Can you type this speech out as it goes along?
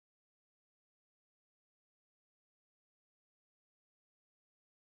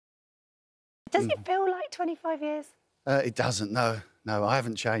Does it feel like 25 years? It doesn't, no. No, I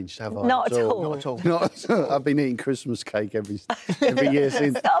haven't changed, have I? Not at all. Not at all. Not at all. I've been eating Christmas cake every year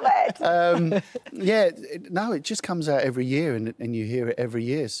since. Stop it! Yeah, no, it just comes out every year and you hear it every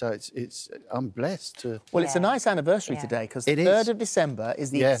year. So I'm blessed to... Well, it's a nice anniversary today because the 3rd of December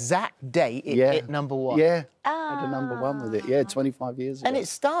is the exact date it hit #1. Yeah, had a #1 with it. Yeah, 25 years ago. And it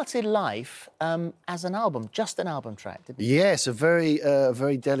started life as an album, just an album track, didn't it? Yes, a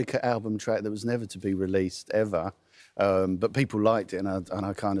very delicate album track that was never to be released ever. But people liked it, and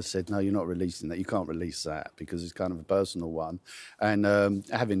I kind of said, no, you're not releasing that. You can't release that because it's kind of a personal one. And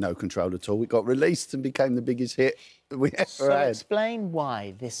having no control at all, it got released and became the biggest hit we ever had. So explain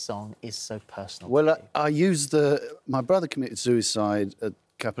why this song is so personal. Well, I used my brother committed suicide a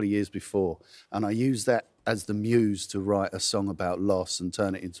couple of years before, and I used that as the muse to write a song about loss and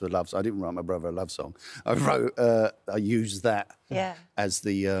turn it into a love song. I didn't write my brother a love song. I used that as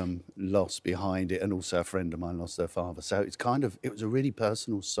the loss behind it, and also a friend of mine lost their father. So it was a really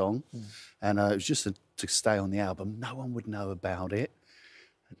personal song, and it was just to stay on the album. No one would know about it.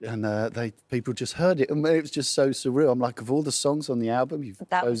 And people just heard it, and it was just so surreal. I'm like, of all the songs on the album, you've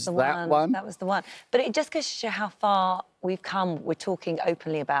chosen that one. That was the one. But it just goes to show how far we've come. We're talking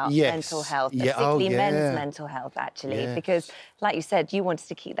openly about mental health, particularly men's mental health, actually, because, like you said, you wanted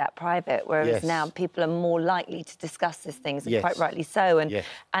to keep that private, whereas now people are more likely to discuss these things, and quite rightly so.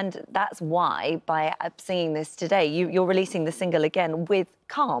 And that's why, by singing this today, you're releasing the single again with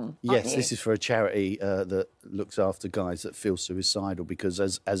Calm, aren't you? This is for a charity that looks after guys that feel suicidal, because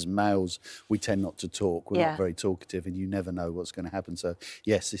as males, we tend not to talk. We're not very talkative, and you never know what's going to happen. So,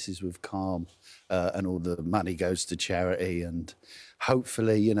 yes, this is with Calm, and all the money goes to charity, and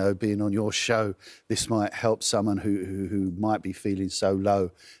hopefully, you know, being on your show, this might help someone who might be feeling so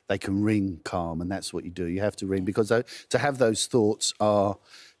low. They can ring Calm, and that's what you do. You have to ring, because to have those thoughts are...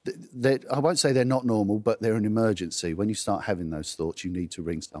 I won't say they're not normal, but they're an emergency. When you start having those thoughts, you need to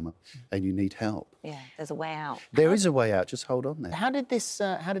ring someone and you need help. Yeah, there's a way out. There is a way out, just hold on there. How did this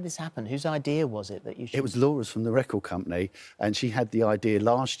happen? Whose idea was it that you should... It was Laura's from the record company, and she had the idea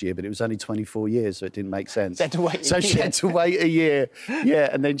last year, but it was only 24 years, so it didn't make sense. She had to wait so she had to wait a year. Yeah,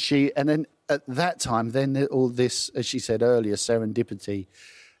 and then at that time, then all this, as she said earlier, serendipity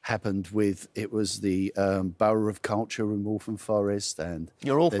happened with, it was the Borough of Culture in Waltham Forest, and...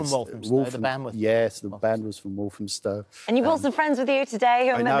 You're all from Walthamstow, the band was... Yes, the band was from Walthamstow. And you've got some friends with you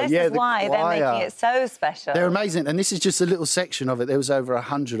today who this is why they're making it so special. They're amazing, and this is just a little section of it. There was over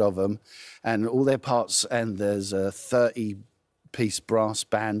 100 of them, and all their parts, and there's a 30-piece brass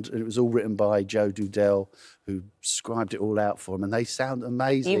band, and it was all written by Joe Dudell, who scribed it all out for them, and they sound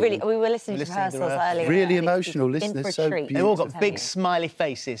amazing. We were listening to rehearsals earlier. Really emotional, listening. So beautiful. They've all got big smiley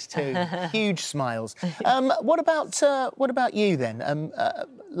faces too, huge smiles. What about you then?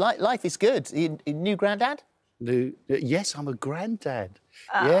 Life is good. You new granddad? Yes, I'm a granddad.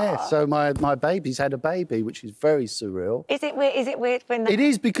 Yeah, so my baby's had a baby, which is very surreal. Is it weird when... It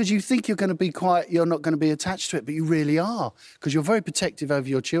is, because you think you're going to be you're not going to be attached to it, but you really are, because you're very protective over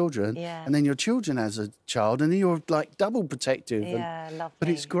your children, and then your children has a child, and then you're, like, double protective. Yeah, lovely. But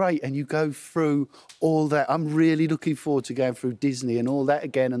it's great, and you go through all that. I'm really looking forward to going through Disney and all that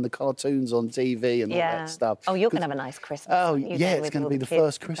again, and the cartoons on TV and all that stuff. Oh, you're going to have a nice Christmas. Oh, yeah, it's going to be the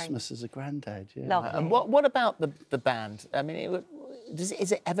first Christmas as a granddad, Lovely. And what about the band? I mean,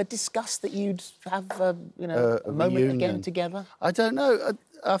 is it ever discussed that you'd have, a moment reunion again together? I don't know.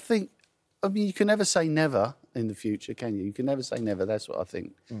 I mean, you can never say never in the future, can you? You can never say never. That's what I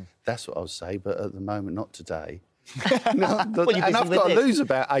think. That's what I'll say. But at the moment, not today. And I've got to lose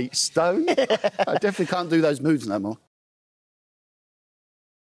about 8 stone. I definitely can't do those moves no more.